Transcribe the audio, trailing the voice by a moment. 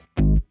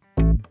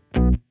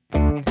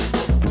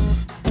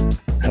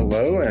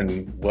Hello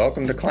and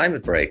welcome to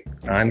Climate Break.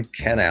 I'm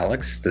Ken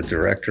Alex, the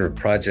Director of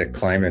Project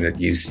Climate at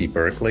UC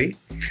Berkeley.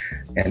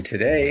 And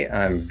today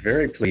I'm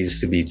very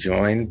pleased to be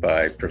joined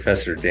by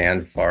Professor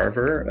Dan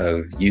Farber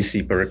of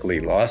UC Berkeley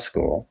Law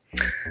School.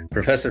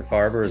 Professor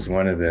Farber is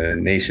one of the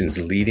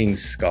nation's leading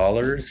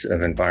scholars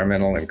of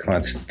environmental and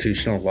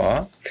constitutional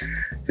law.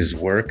 His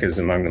work is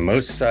among the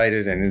most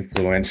cited and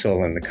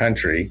influential in the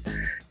country,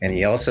 and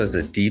he also has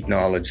a deep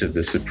knowledge of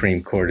the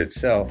Supreme Court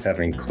itself,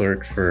 having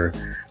clerked for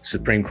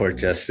Supreme Court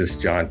Justice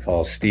John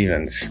Paul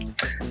Stevens.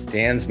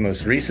 Dan's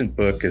most recent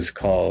book is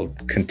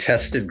called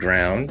Contested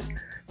Ground: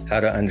 How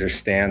to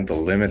Understand the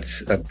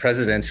Limits of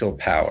Presidential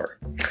Power.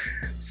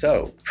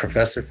 So,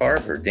 Professor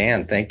Farber,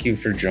 Dan, thank you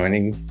for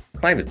joining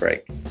Climate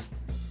Break.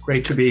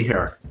 Great to be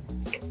here.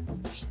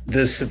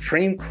 The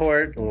Supreme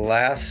Court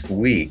last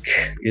week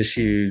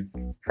issued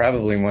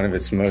probably one of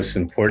its most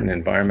important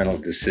environmental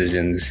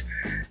decisions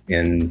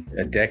in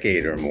a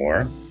decade or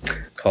more,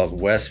 called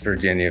West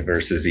Virginia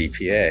versus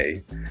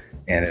EPA.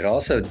 And it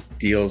also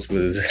deals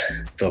with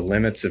the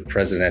limits of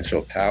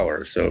presidential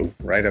power, so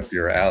right up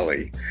your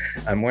alley.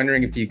 I'm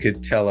wondering if you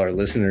could tell our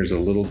listeners a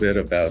little bit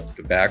about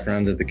the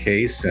background of the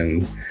case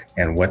and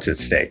what's at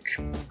stake.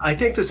 I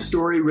think the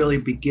story really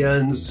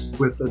begins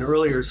with an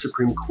earlier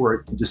Supreme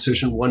Court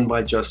decision won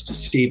by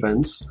Justice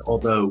Stevens,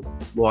 although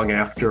long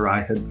after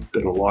I had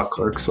been a law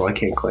clerk, so I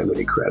can't claim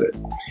any credit.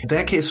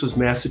 That case was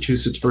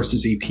Massachusetts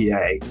versus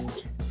EPA,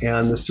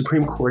 and the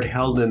Supreme Court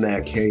held in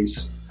that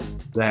case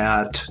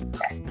that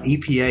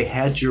EPA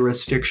had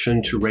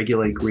jurisdiction to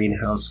regulate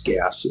greenhouse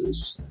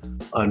gases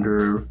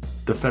under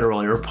the federal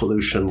air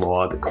pollution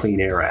law, the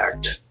Clean Air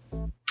Act.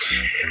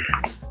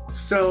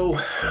 So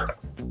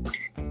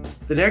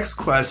the next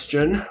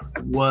question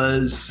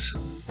was,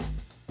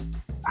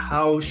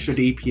 how should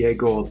EPA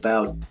go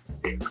about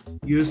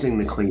using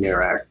the Clean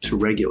Air Act to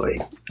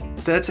regulate?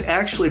 That's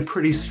actually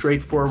pretty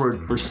straightforward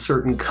for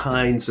certain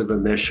kinds of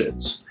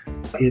emissions.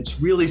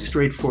 It's really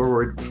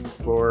straightforward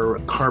for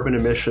carbon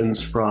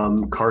emissions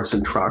from cars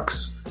and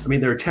trucks. I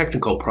mean, there are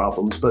technical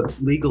problems, but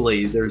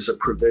legally there's a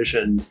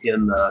provision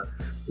in the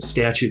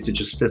statute that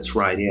just fits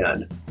right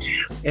in.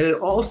 And it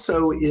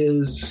also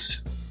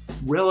is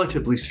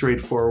relatively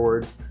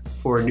straightforward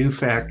for new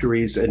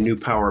factories and new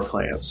power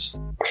plants.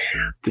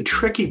 The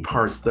tricky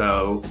part,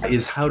 though,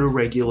 is how to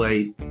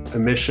regulate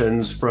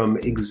emissions from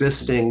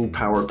existing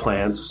power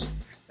plants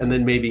and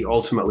then maybe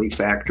ultimately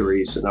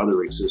factories and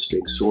other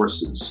existing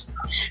sources.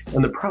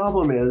 And the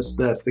problem is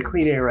that the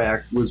Clean Air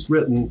Act was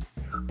written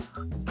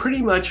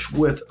pretty much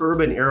with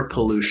urban air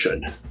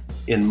pollution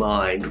in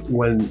mind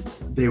when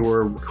they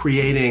were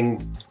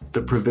creating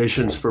the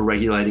provisions for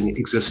regulating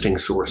existing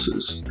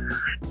sources.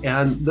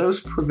 And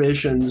those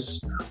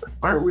provisions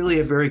aren't really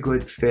a very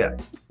good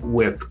fit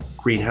with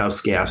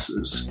greenhouse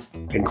gases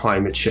and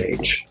climate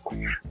change.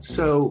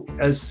 So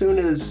as soon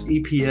as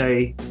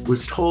EPA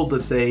was told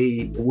that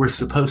they were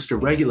supposed to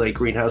regulate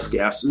greenhouse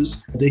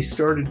gases, they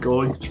started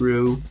going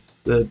through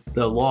the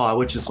law,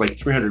 which is like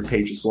 300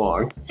 pages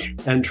long,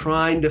 and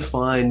trying to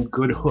find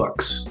good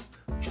hooks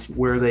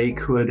where they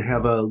could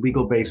have a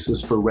legal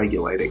basis for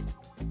regulating.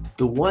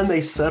 The one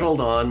they settled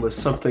on was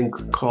something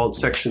called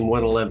Section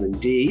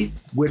 111D,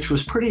 which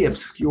was pretty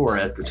obscure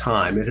at the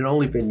time. It had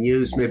only been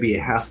used maybe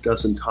a half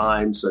dozen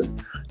times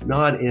and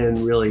not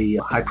in really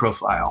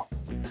high-profile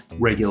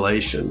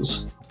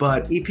regulations.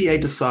 But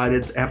EPA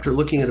decided, after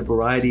looking at a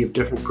variety of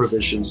different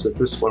provisions, that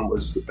this one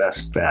was the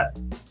best bet.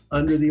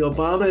 Under the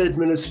Obama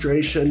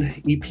administration,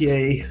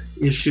 EPA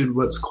issued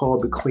what's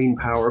called the Clean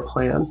Power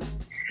Plan.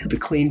 The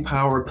Clean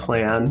Power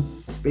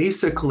Plan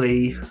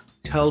basically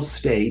tells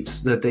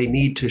states that they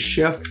need to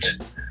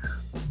shift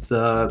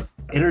the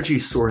energy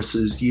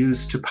sources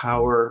used to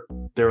power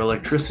their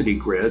electricity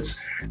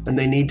grids, and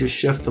they need to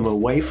shift them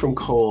away from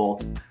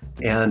coal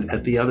and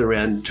at the other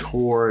end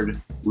toward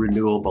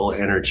renewable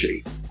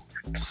energy.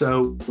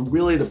 So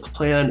really the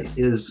plan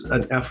is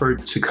an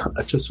effort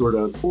to sort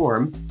of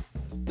form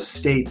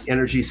state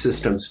energy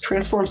systems.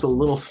 Transform's a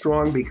little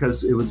strong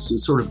because it was a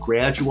sort of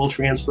gradual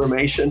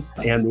transformation,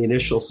 and the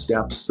initial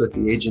steps that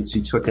the agency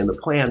took in the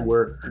plan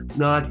were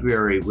not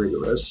very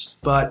rigorous.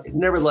 But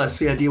nevertheless,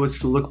 the idea was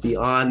to look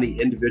beyond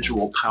the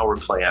individual power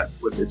plant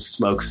with its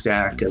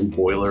smokestack and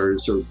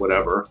boilers or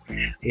whatever,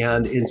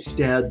 and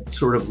instead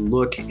sort of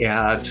look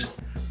at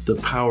the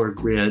power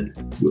grid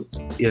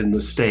in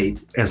the state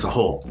as a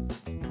whole.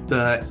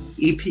 The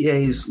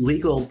EPA's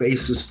legal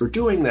basis for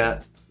doing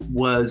that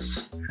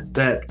was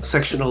that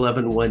Section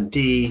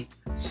 111D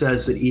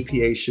says that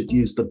EPA should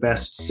use the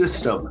best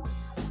system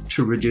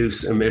to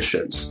reduce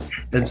emissions.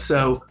 And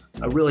so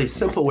a really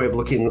simple way of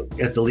looking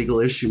at the legal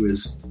issue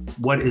is,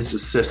 what is a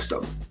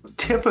system?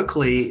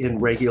 Typically in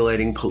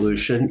regulating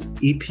pollution,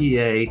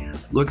 EPA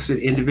looks at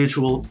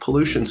individual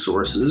pollution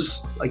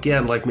sources,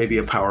 again, like maybe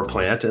a power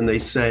plant, and they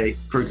say,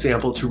 for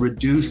example, to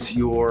reduce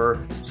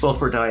your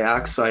sulfur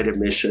dioxide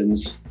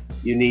emissions,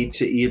 you need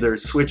to either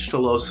switch to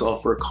low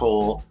sulfur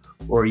coal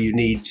or you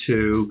need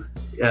to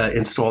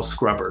install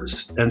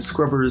scrubbers. And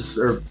scrubbers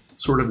are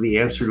sort of the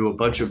answer to a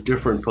bunch of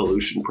different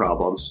pollution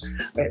problems.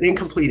 An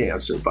incomplete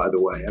answer, by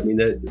the way. I mean,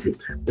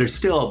 they're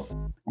still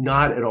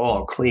not at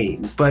all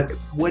clean. But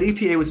what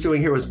EPA was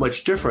doing here was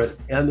much different.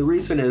 And the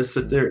reason is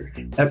that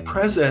at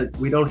present,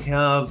 we don't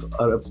have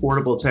an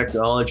affordable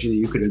technology that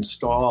you could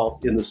install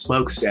in the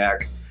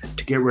smokestack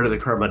to get rid of the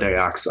carbon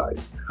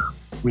dioxide.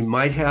 We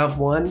might have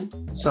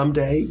one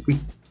someday. We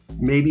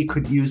maybe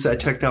could use that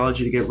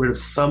technology to get rid of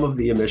some of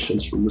the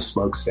emissions from the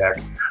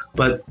smokestack,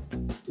 but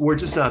we're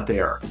just not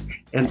there.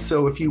 And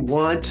so if you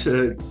want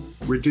to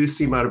reduce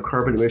the amount of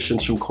carbon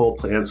emissions from coal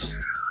plants,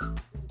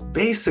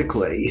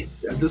 basically,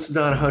 this is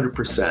not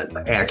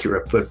 100%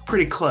 accurate, but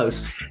pretty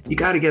close, you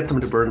got to get them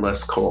to burn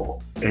less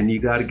coal, and you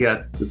got to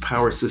get the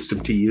power system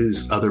to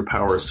use other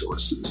power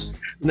sources.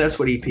 And that's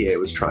what EPA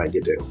was trying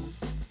to do.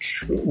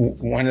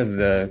 One of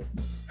the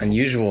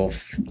unusual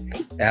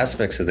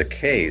aspects of the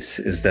case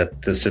is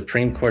that the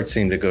Supreme Court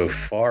seemed to go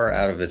far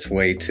out of its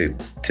way to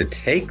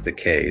take the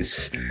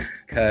case,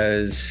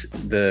 because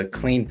the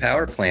Clean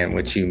Power Plant,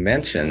 which you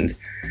mentioned,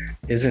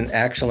 isn't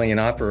actually in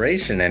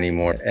operation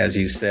anymore. As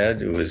you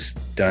said, it was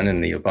done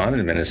in the Obama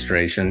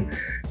administration,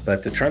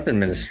 but the Trump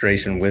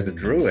administration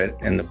withdrew it,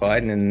 and the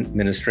Biden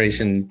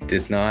administration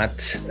did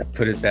not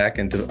put it back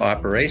into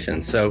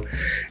operation. So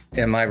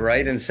am I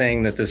right in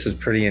saying that this is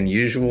pretty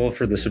unusual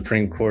for the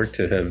Supreme Court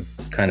to have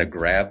kind of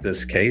grabbed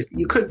this case?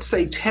 You could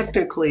say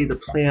technically the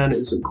plan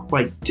isn't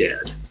quite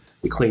dead,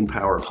 the Clean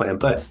Power Plan,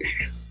 but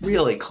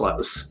really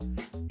close.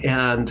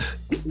 And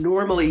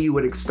normally you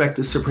would expect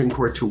the Supreme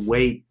Court to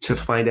wait to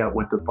find out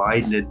what the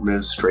Biden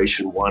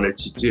administration wanted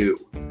to do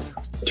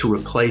to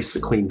replace the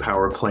Clean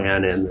Power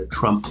Plan and the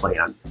Trump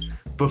plan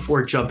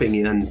before jumping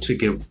in to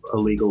give a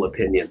legal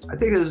opinion. I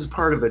think this is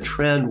part of a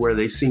trend where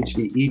they seem to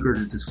be eager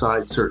to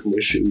decide certain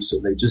issues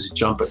and they just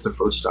jump at the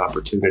first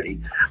opportunity.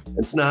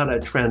 It's not a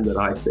trend that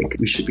I think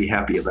we should be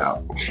happy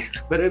about.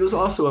 But it was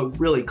also a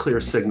really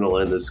clear signal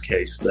in this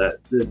case that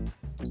the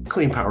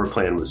Clean Power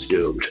Plan was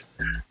doomed.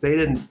 They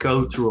didn't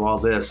go through all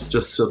this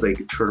just so they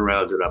could turn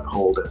around and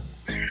uphold it.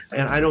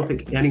 And I don't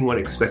think anyone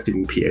expected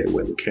EPA to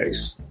win the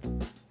case.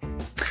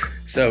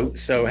 So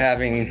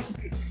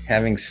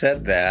having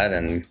said that,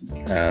 and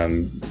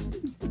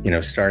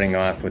starting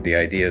off with the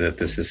idea that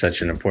this is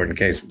such an important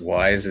case,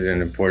 why is it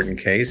an important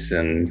case,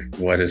 and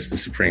what has the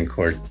Supreme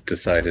Court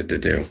decided to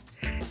do?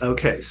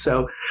 Okay,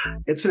 so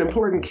it's an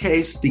important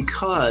case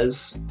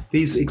because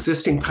these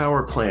existing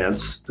power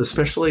plants,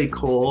 especially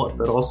coal,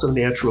 but also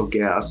natural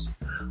gas,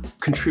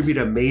 contribute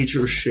a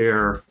major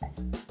share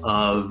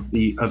of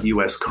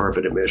U.S.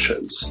 carbon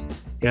emissions.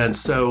 And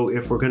so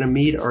if we're going to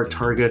meet our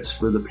targets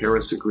for the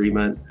Paris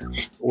Agreement,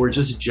 or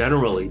just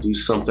generally do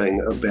something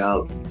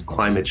about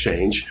climate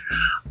change,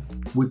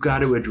 we've got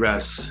to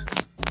address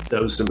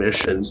those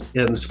emissions.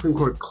 And the Supreme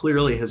Court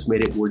clearly has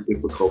made it more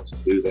difficult to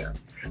do that.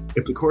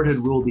 If the court had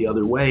ruled the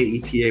other way,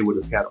 EPA would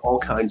have had all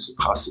kinds of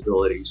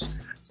possibilities,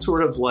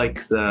 sort of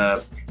like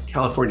the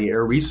California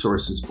Air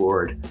Resources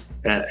Board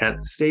at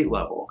the state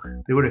level.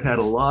 They would have had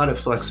a lot of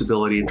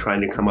flexibility in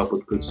trying to come up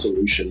with good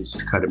solutions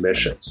to cut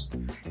emissions.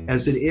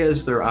 As it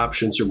is, their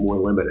options are more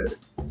limited,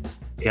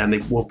 and they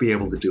won't be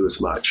able to do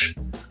as much.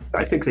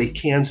 I think they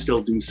can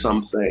still do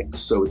some things,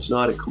 so it's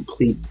not a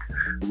complete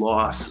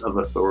loss of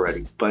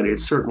authority, but it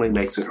certainly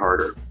makes it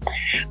harder.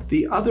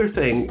 The other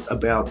thing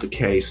about the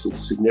case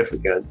that's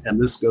significant,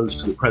 and this goes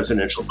to the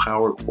presidential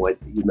power point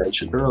that you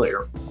mentioned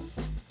earlier,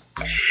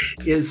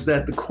 is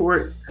that the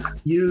court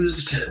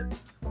used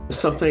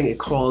something it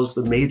calls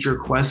the major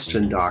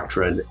question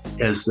doctrine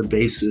as the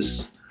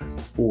basis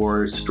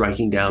for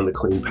striking down the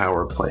Clean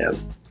Power Plan.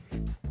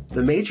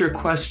 The major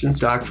questions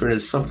doctrine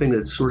is something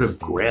that's sort of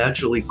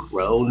gradually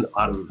grown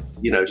out of,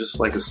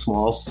 just like a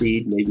small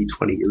seed maybe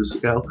 20 years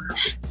ago.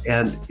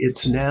 And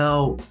it's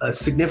now a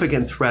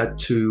significant threat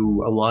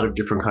to a lot of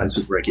different kinds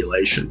of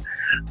regulation.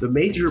 The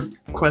major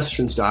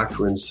questions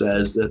doctrine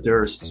says that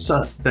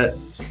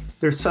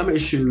there's some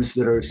issues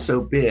that are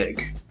so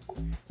big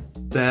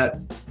that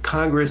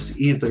Congress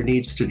either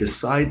needs to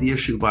decide the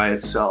issue by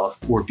itself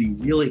or be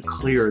really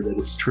clear that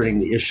it's turning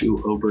the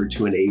issue over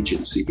to an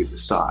agency to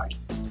decide.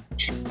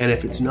 And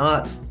if it's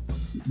not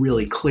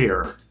really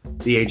clear,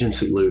 the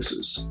agency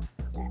loses.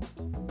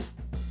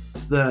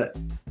 The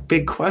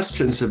big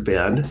questions have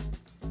been,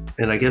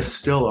 and I guess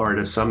still are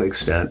to some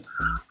extent,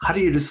 how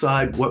do you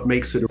decide what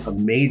makes it a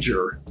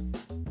major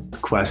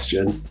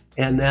question?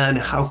 And then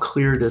how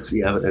clear does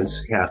the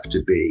evidence have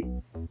to be?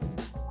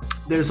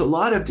 There's a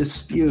lot of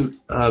dispute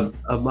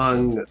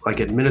among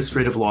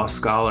administrative law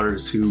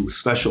scholars who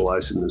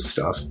specialize in this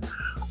stuff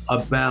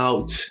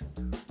about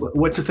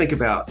what to think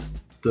about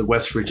the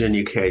West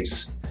Virginia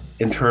case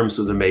in terms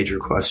of the major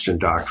question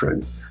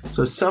doctrine.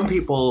 So some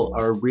people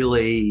are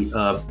really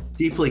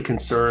deeply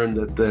concerned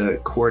that the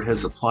court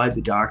has applied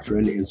the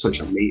doctrine in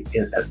such an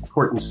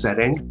important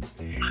setting,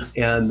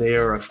 and they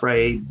are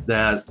afraid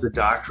that the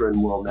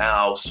doctrine will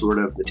now sort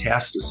of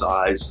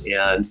metastasize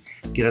and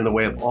get in the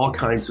way of all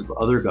kinds of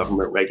other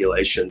government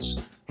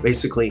regulations.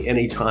 Basically,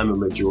 anytime a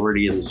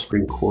majority in the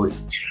Supreme Court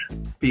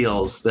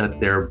feels that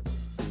they're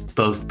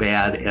both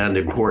bad and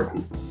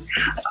important.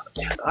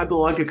 I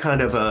belong to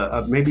kind of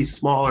a maybe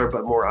smaller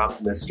but more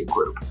optimistic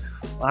group.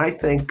 I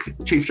think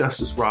Chief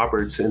Justice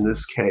Roberts in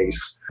this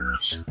case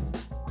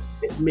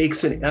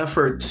makes an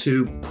effort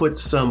to put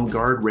some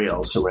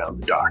guardrails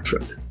around the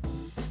doctrine.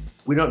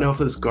 We don't know if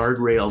those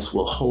guardrails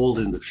will hold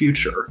in the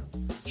future,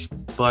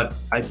 but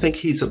I think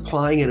he's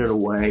applying it in a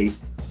way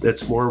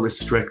that's more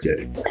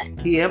restricted.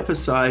 He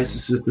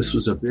emphasizes that this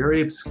was a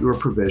very obscure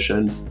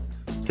provision,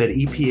 that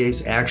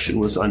EPA's action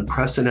was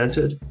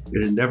unprecedented.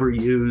 It had never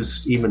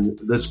used even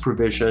this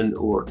provision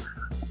or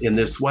in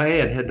this way.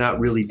 It had not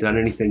really done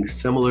anything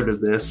similar to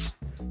this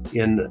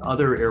in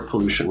other air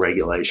pollution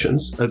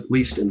regulations, at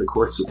least in the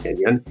court's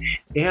opinion,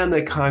 and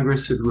that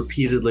Congress had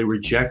repeatedly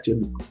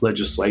rejected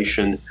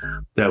legislation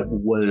that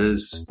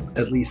was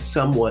at least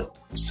somewhat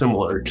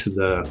similar to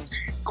the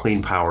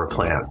Clean Power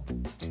Plan.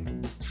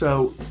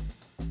 So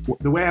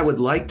the way I would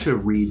like to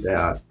read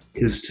that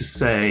is to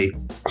say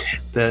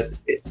that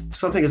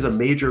something is a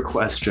major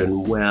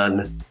question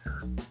when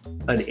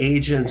an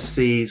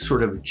agency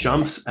sort of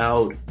jumps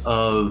out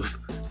of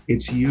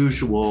its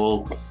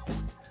usual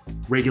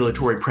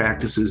regulatory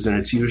practices and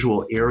its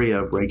usual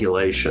area of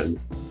regulation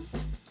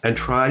and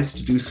tries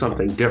to do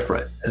something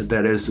different.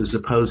 That is, as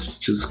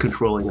opposed to just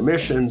controlling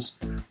emissions,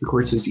 the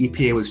court says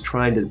EPA was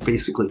trying to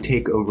basically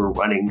take over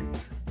running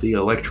the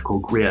electrical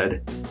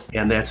grid,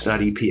 and that's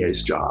not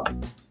EPA's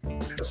job.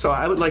 So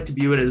I would like to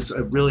view it as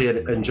really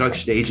an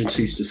injunction to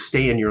agencies to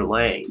stay in your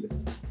lane.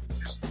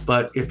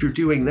 But if you're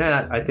doing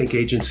that, I think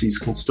agencies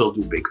can still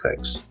do big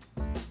things.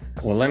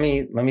 Well, let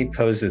me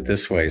pose it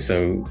this way.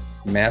 So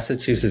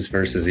Massachusetts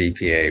versus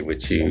EPA,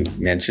 which you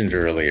mentioned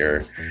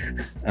earlier,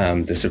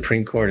 the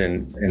Supreme Court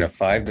in a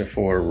 5-4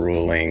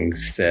 ruling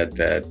said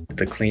that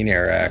the Clean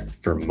Air Act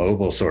for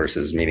mobile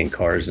sources, meaning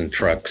cars and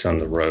trucks on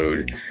the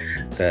road,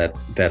 that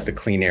the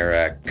Clean Air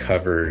Act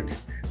covered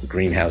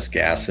greenhouse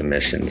gas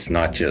emissions,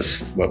 not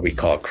just what we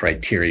call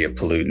criteria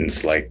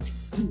pollutants like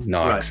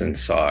NOx and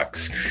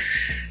SOx.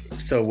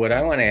 So what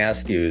I want to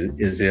ask you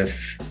is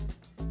if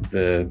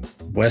the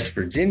West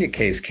Virginia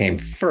case came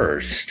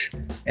first,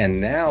 and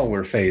now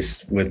we're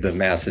faced with the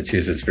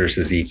Massachusetts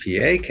versus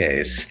EPA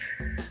case,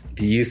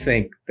 do you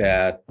think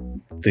that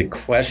the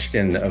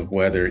question of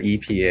whether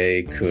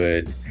EPA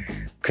could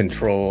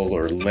control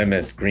or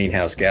limit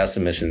greenhouse gas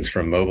emissions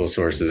from mobile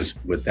sources,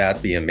 would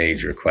that be a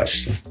major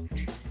question?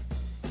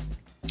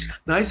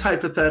 Nice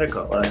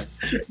hypothetical.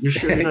 You're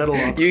sure you're not a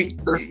law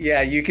professor?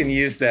 Yeah, you can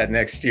use that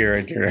next year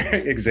at your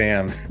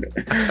exam.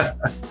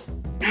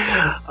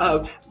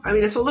 I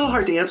mean, it's a little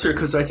hard to answer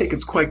because I think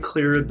it's quite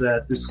clear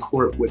that this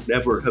court would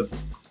never have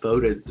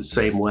voted the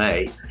same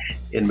way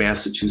in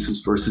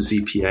Massachusetts versus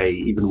EPA,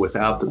 even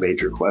without the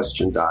major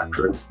question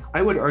doctrine.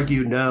 I would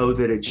argue no,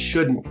 that it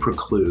shouldn't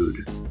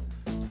preclude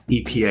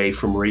EPA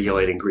from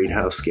regulating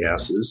greenhouse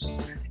gases.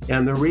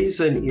 And the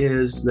reason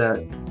is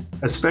that,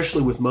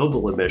 especially with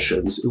mobile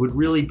emissions, it would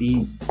really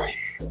be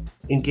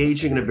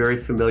engaging in a very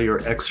familiar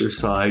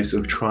exercise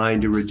of trying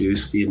to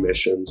reduce the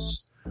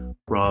emissions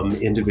from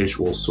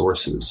individual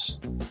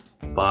sources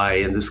by,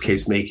 in this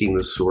case, making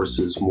the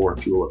sources more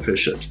fuel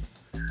efficient.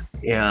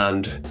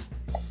 And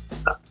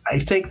I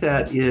think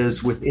that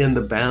is within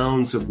the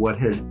bounds of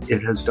what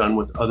it has done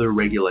with other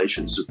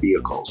regulations of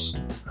vehicles.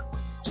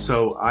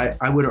 So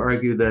I would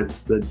argue that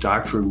the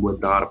doctrine would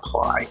not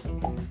apply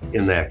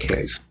in that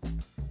case.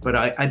 But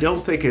I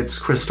don't think it's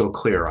crystal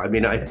clear. I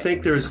mean, I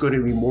think there's going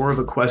to be more of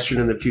a question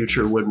in the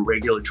future when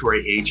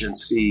regulatory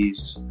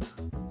agencies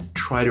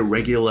try to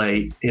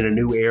regulate in a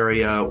new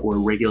area or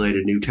regulate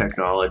a new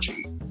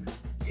technology.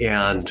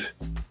 And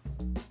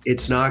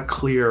it's not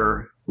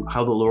clear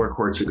how the lower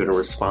courts are going to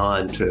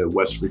respond to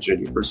West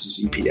Virginia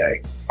versus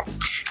EPA.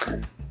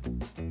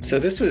 So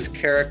this was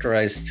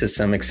characterized to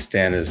some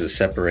extent as a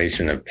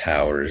separation of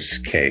powers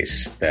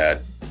case,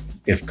 that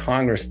if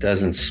Congress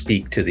doesn't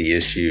speak to the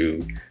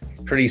issue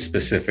pretty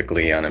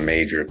specifically on a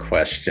major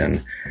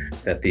question,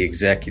 that the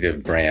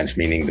executive branch,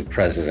 meaning the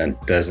president,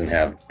 doesn't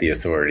have the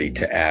authority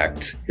to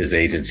act. His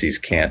agencies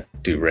can't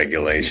do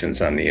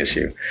regulations on the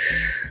issue.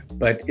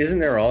 But isn't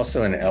there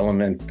also an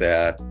element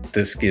that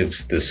this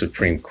gives the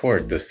Supreme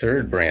Court, the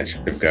third branch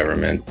of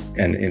government,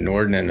 an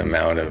inordinate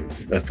amount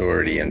of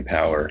authority and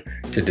power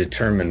to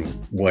determine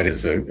what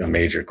is a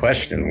major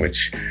question,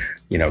 which,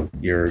 you know,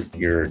 you're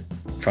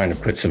trying to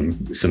put some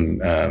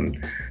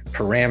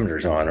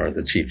parameters on, or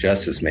the Chief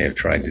Justice may have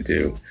tried to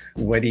do.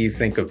 What do you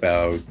think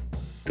about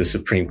the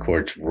Supreme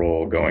Court's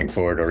role going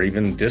forward, or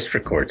even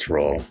district court's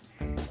role?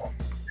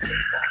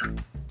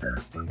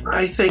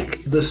 I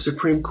think the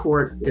Supreme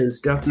Court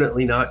is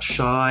definitely not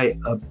shy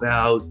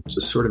about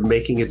just sort of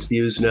making its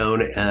views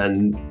known,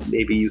 and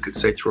maybe you could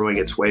say throwing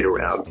its weight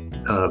around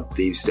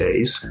these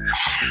days.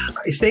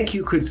 I think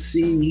you could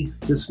see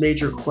this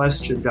major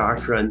question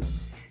doctrine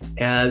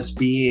as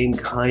being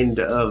kind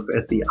of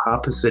at the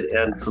opposite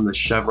end from the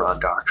Chevron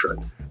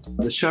doctrine.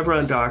 The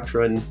Chevron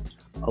doctrine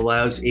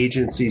allows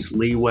agencies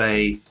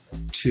leeway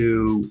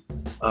to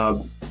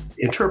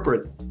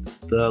interpret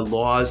the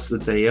laws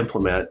that they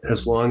implement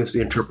as long as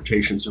the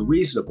interpretations are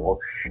reasonable.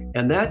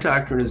 And that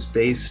doctrine is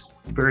based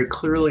very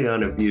clearly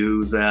on a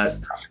view that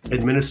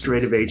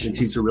administrative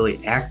agencies are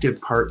really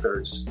active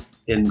partners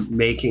in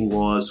making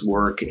laws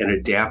work and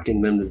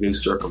adapting them to new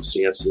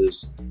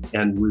circumstances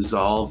and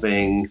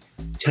resolving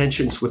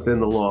tensions within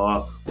the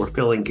law or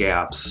filling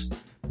gaps,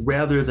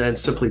 rather than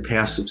simply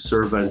passive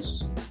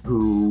servants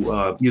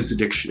who use the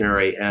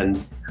dictionary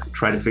and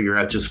try to figure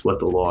out just what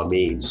the law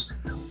means.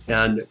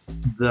 And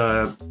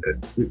the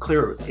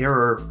clear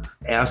error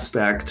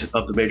aspect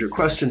of the major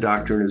question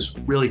doctrine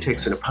really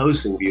takes an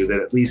opposing view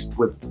that at least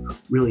with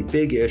really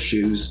big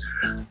issues,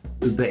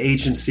 the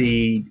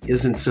agency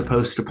isn't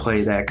supposed to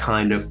play that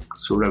kind of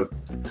sort of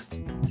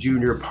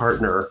junior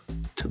partner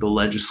to the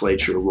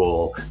legislature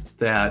role,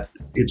 that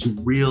it's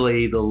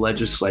really the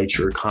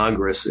legislature,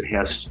 Congress, that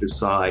has to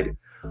decide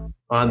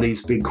on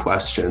these big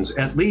questions,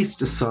 at least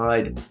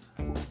decide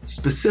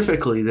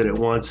specifically that it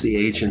wants the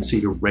agency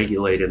to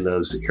regulate in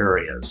those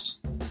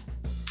areas.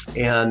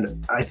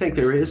 And I think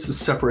there is a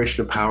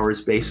separation of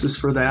powers basis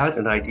for that,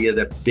 an idea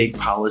that big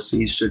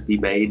policies should be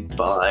made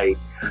by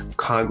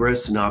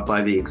Congress, not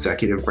by the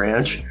executive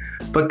branch.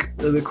 But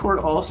the court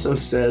also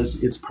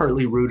says it's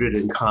partly rooted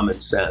in common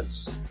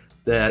sense,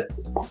 that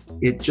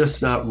it's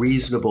just not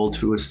reasonable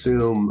to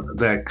assume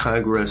that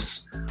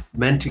Congress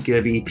meant to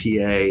give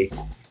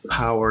EPA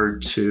power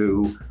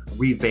to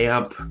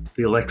revamp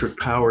the electric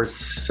power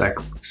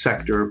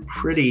sector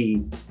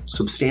pretty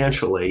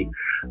substantially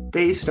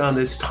based on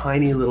this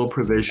tiny little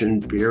provision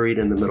buried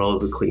in the middle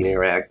of the Clean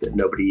Air Act that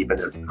nobody even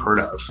had heard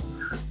of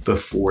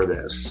before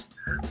this.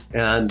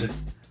 And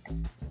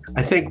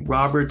I think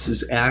Roberts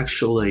is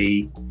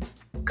actually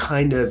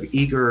kind of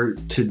eager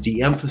to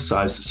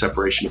de-emphasize the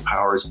separation of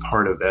powers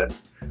part of it,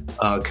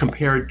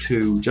 compared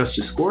to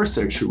Justice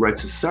Gorsuch, who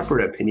writes a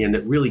separate opinion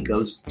that really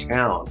goes to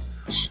town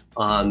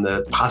on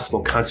the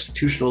possible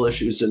constitutional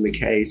issues in the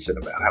case and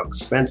about how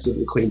expensive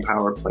the Clean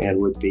Power Plan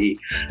would be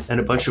and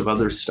a bunch of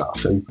other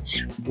stuff. And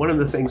one of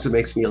the things that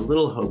makes me a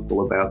little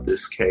hopeful about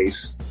this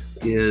case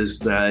is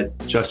that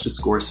Justice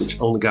Gorsuch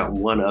only got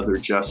one other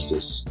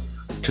justice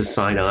to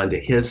sign on to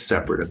his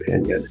separate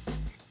opinion,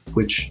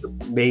 which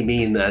may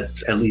mean that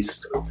at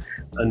least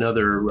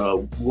another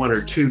one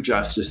or two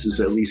justices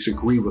at least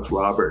agree with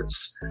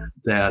Roberts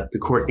that the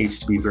court needs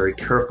to be very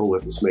careful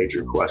with this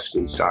major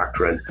questions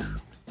doctrine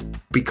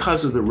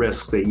because of the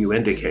risk that you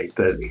indicate,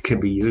 that it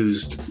can be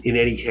used in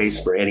any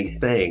case for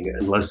anything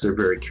unless they're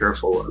very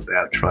careful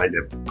about trying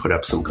to put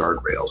up some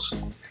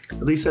guardrails.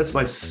 At least that's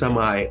my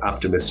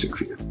semi-optimistic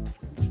view.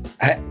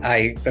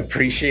 I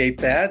appreciate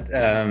that.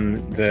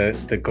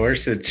 The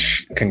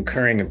Gorsuch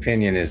concurring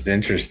opinion is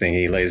interesting.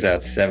 He lays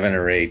out 7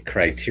 or 8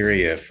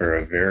 criteria for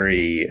a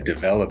very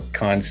developed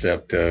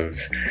concept of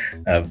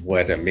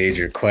what a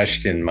major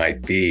question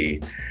might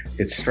be.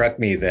 It struck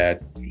me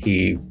that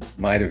he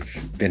might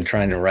have been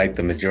trying to write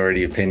the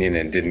majority opinion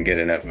and didn't get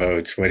enough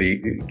votes.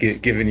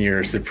 Given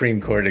your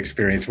Supreme Court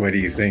experience, what do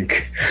you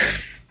think?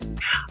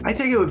 I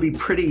think it would be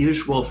pretty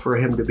usual for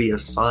him to be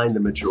assigned the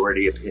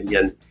majority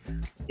opinion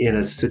in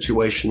a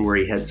situation where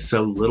he had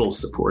so little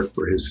support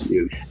for his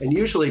view. And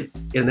usually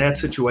in that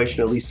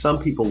situation, at least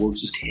some people will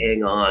just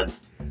hang on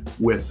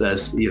with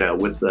this,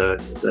 with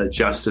the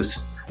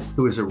justice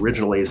who was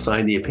originally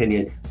assigned the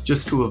opinion,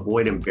 just to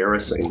avoid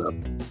embarrassing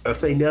them. If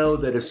they know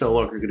that it's no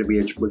longer going to be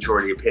a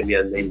majority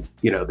opinion,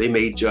 they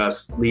may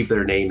just leave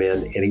their name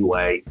in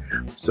anyway,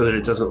 so that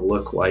it doesn't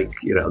look like,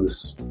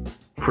 this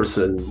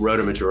person wrote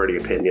a majority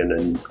opinion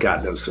and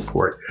got no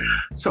support.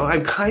 So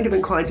I'm kind of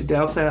inclined to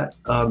doubt that.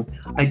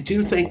 I do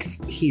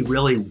think he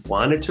really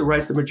wanted to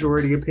write the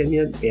majority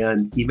opinion,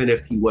 and even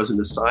if he wasn't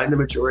assigned the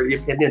majority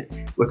opinion,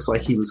 it looks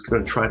like he was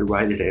going to try to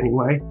write it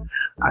anyway.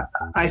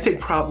 I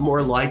think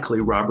more likely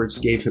Roberts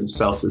gave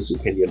himself this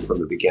opinion from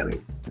the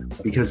beginning,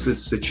 because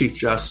it's the Chief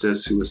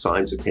Justice who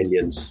assigns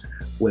opinions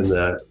when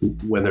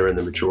they're in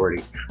the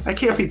majority. I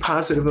can't be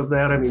positive of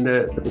that. I mean,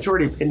 the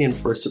majority opinion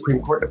for a Supreme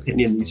Court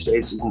opinion these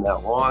days isn't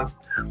that long,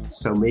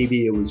 so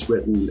maybe it was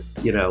written,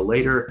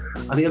 later.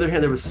 On the other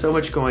hand, there was so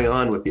much going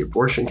on with the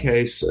abortion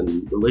case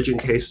and religion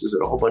cases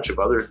and a whole bunch of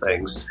other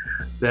things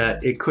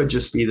that it could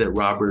just be that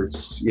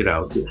Roberts,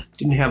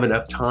 didn't have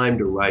enough time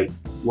to write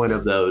one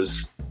of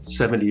those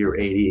 70 or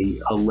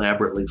 80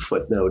 elaborately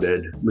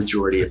footnoted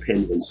majority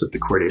opinions that the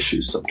court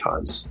issues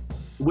sometimes.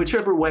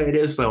 Whichever way it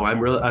is, though,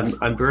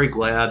 I'm very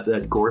glad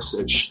that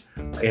Gorsuch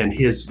and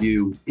his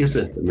view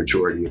isn't the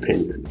majority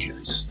opinion in the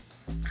case.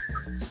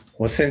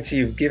 Well, since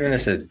you've given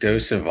us a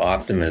dose of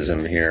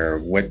optimism here,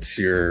 what's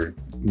your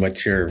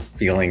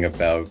feeling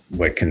about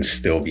what can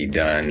still be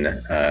done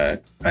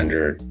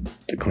under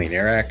the Clean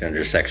Air Act,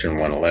 under Section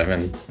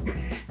 111?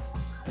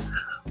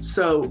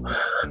 So,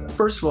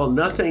 first of all,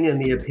 nothing in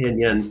the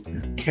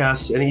opinion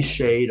casts any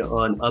shade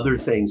on other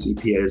things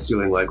EPA is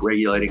doing, like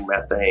regulating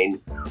methane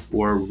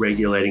or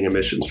regulating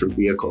emissions from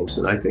vehicles,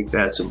 and I think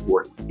that's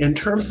important. In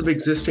terms of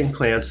existing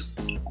plants,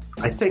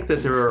 I think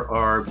that there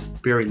are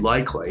very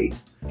likely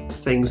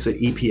things that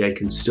EPA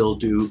can still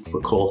do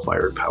for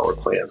coal-fired power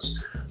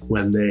plants.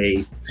 When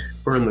they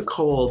burn the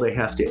coal, they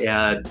have to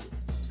add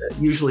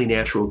usually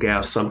natural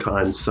gas,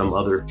 sometimes some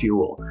other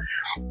fuel.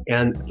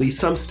 And at least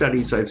some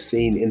studies I've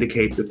seen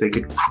indicate that they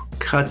could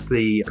cut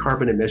the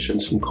carbon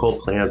emissions from coal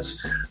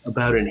plants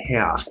about in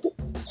half,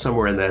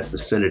 somewhere in that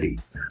vicinity,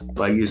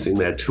 by using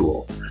that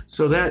tool.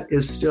 So that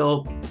is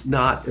still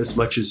not as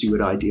much as you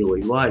would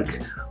ideally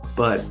like,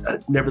 but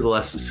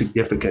nevertheless a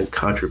significant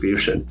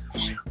contribution.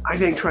 I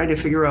think trying to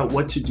figure out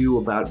what to do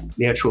about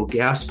natural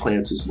gas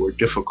plants is more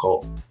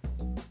difficult.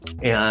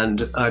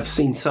 And I've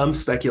seen some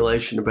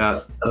speculation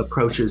about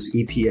approaches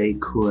EPA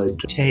could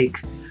take,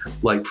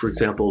 like, for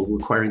example,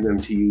 requiring them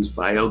to use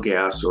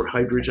biogas or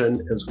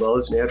hydrogen as well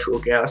as natural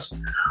gas.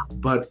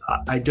 But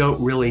I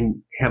don't really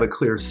have a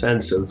clear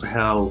sense of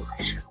how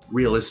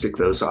realistic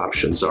those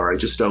options are. I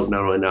just don't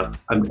know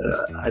enough.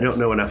 I don't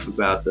know enough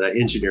about the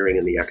engineering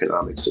and the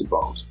economics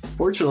involved.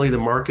 Fortunately, the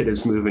market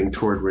is moving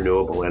toward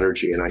renewable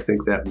energy, and I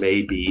think that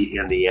may be,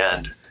 in the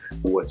end,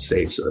 what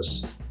saves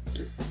us.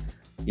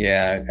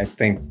 Yeah, I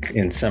think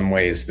in some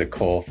ways the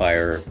coal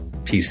fire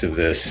piece of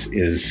this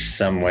is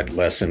somewhat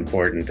less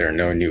important. There are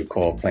no new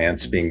coal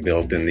plants being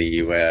built in the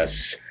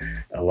U.S.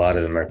 A lot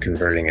of them are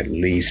converting at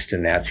least to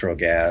natural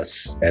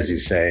gas. As you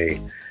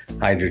say,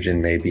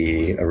 hydrogen may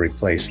be a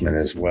replacement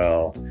as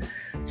well.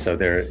 So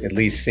there at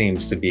least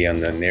seems to be, on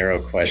the narrow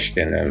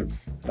question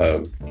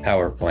of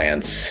power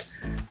plants,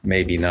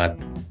 maybe not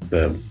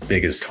the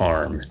biggest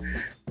harm.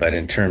 But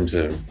in terms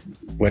of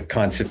what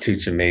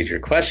constitutes a major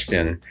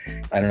question,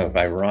 I don't know if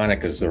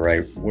ironic is the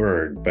right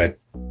word, but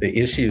the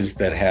issues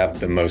that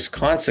have the most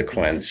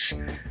consequence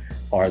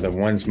are the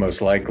ones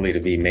most likely to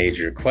be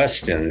major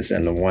questions,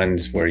 and the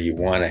ones where you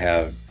want to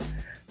have,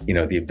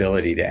 the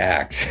ability to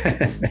act.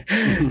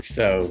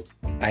 So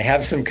I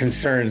have some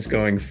concerns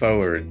going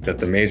forward that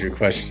the major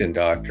question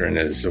doctrine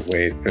is a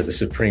way for the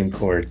Supreme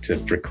Court to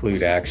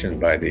preclude action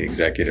by the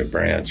executive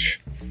branch.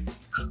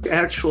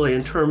 Actually,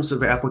 in terms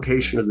of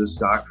application of this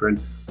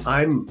doctrine,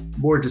 I'm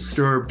more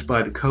disturbed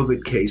by the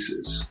COVID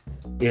cases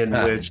in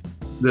which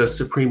the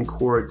Supreme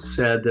Court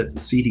said that the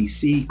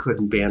CDC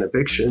couldn't ban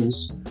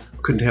evictions,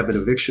 couldn't have an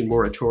eviction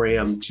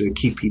moratorium to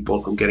keep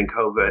people from getting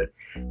COVID.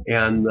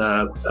 And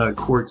the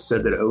court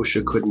said that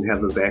OSHA couldn't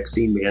have a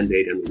vaccine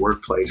mandate in the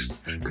workplace,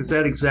 because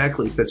that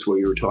exactly fits what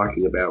you were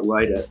talking about,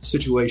 right? A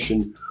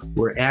situation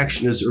where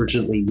action is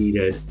urgently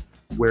needed,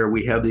 where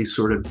we have these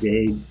sort of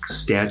vague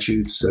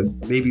statutes that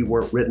maybe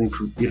weren't written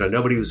for,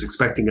 nobody was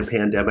expecting a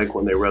pandemic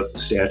when they wrote the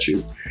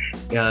statute.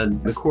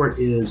 And the court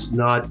is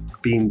not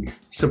being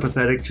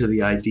sympathetic to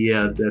the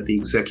idea that the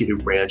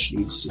executive branch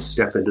needs to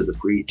step into the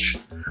breach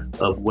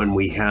of when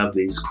we have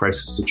these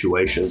crisis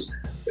situations.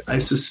 I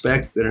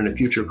suspect that in a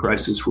future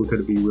crisis, we're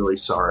going to be really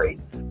sorry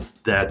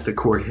that the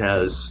court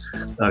has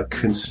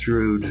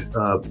construed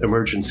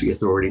emergency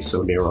authority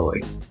so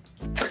narrowly.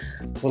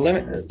 Well,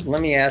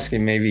 let me ask you,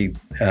 maybe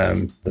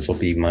this will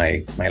be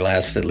my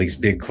last, at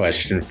least, big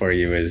question for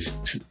you is,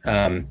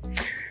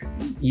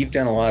 you've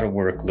done a lot of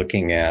work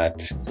looking at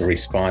the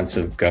response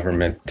of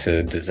government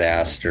to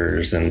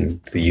disasters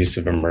and the use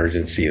of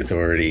emergency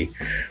authority.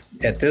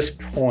 At this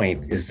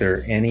point, is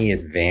there any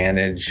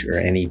advantage or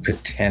any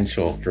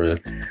potential for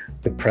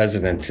the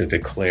president to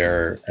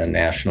declare a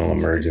national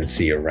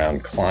emergency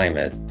around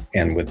climate?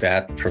 And would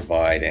that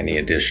provide any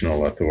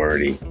additional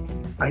authority?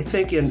 I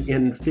think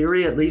in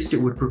theory, at least, it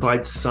would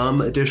provide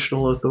some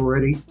additional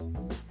authority.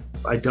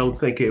 I don't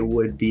think it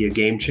would be a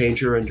game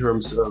changer in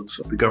terms of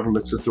the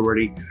government's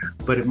authority,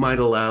 but it might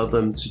allow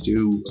them to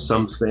do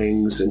some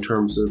things in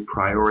terms of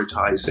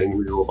prioritizing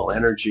renewable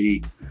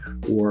energy,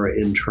 or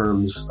in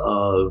terms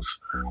of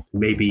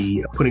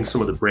maybe putting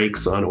some of the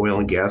brakes on oil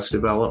and gas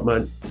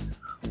development.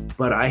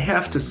 But I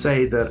have to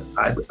say that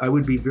I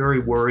would be very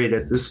worried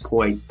at this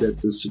point that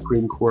the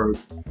Supreme Court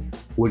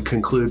would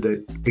conclude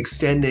that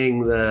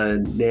extending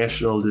the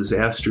National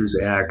Disasters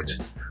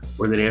Act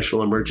or the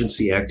National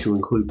Emergency Act to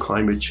include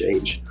climate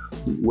change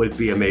would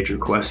be a major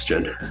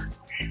question.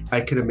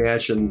 I can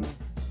imagine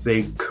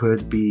they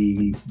could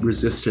be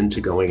resistant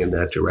to going in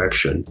that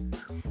direction.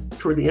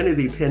 Toward the end of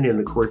the opinion,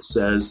 the court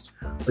says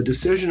a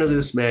decision of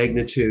this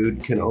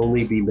magnitude can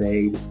only be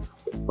made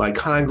by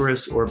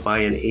Congress or by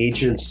an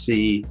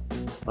agency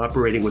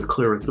operating with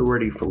clear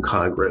authority from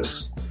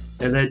Congress.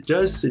 And that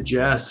does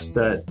suggest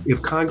that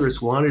if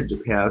Congress wanted to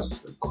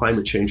pass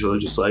climate change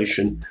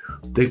legislation,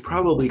 they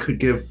probably could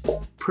give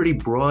pretty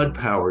broad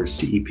powers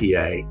to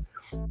EPA,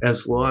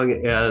 as long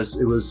as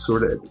it was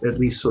at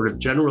least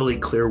generally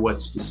clear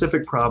what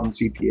specific problems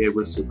EPA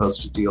was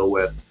supposed to deal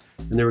with,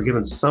 and they were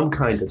given some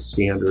kind of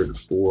standard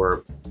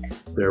for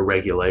their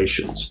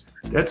regulations.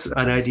 That's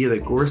an idea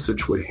that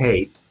Gorsuch would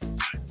hate.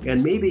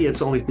 And maybe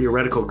it's only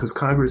theoretical because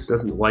Congress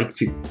doesn't like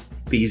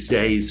these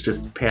days to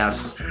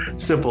pass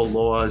simple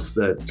laws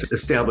that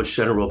establish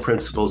general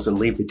principles and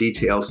leave the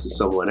details to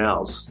someone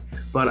else.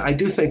 But I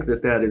do think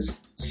that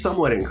is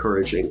somewhat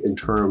encouraging in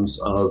terms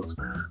of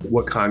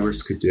what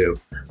Congress could do.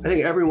 I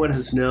think everyone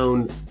has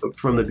known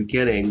from the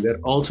beginning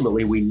that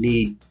ultimately we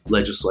need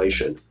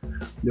legislation.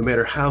 No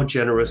matter how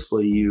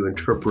generously you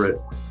interpret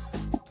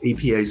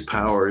EPA's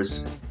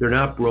powers, they're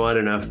not broad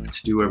enough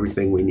to do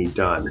everything we need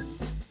done.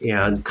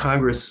 And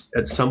Congress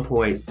at some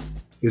point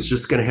is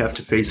just going to have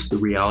to face the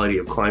reality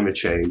of climate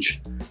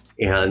change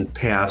and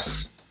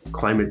pass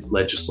climate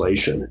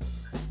legislation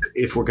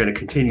if we're going to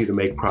continue to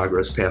make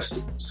progress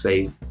past,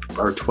 say,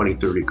 our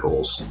 2030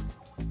 goals.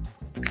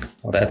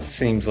 Well, that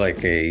seems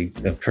like a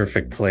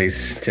perfect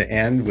place to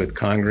end, with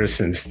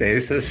Congress in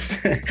stasis.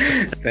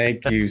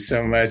 Thank you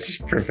so much,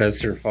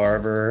 Professor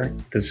Farber.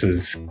 This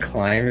is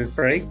Climate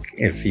Break.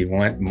 If you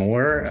want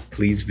more,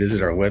 please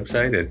visit our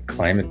website at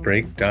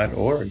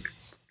climatebreak.org.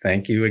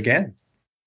 Thank you again.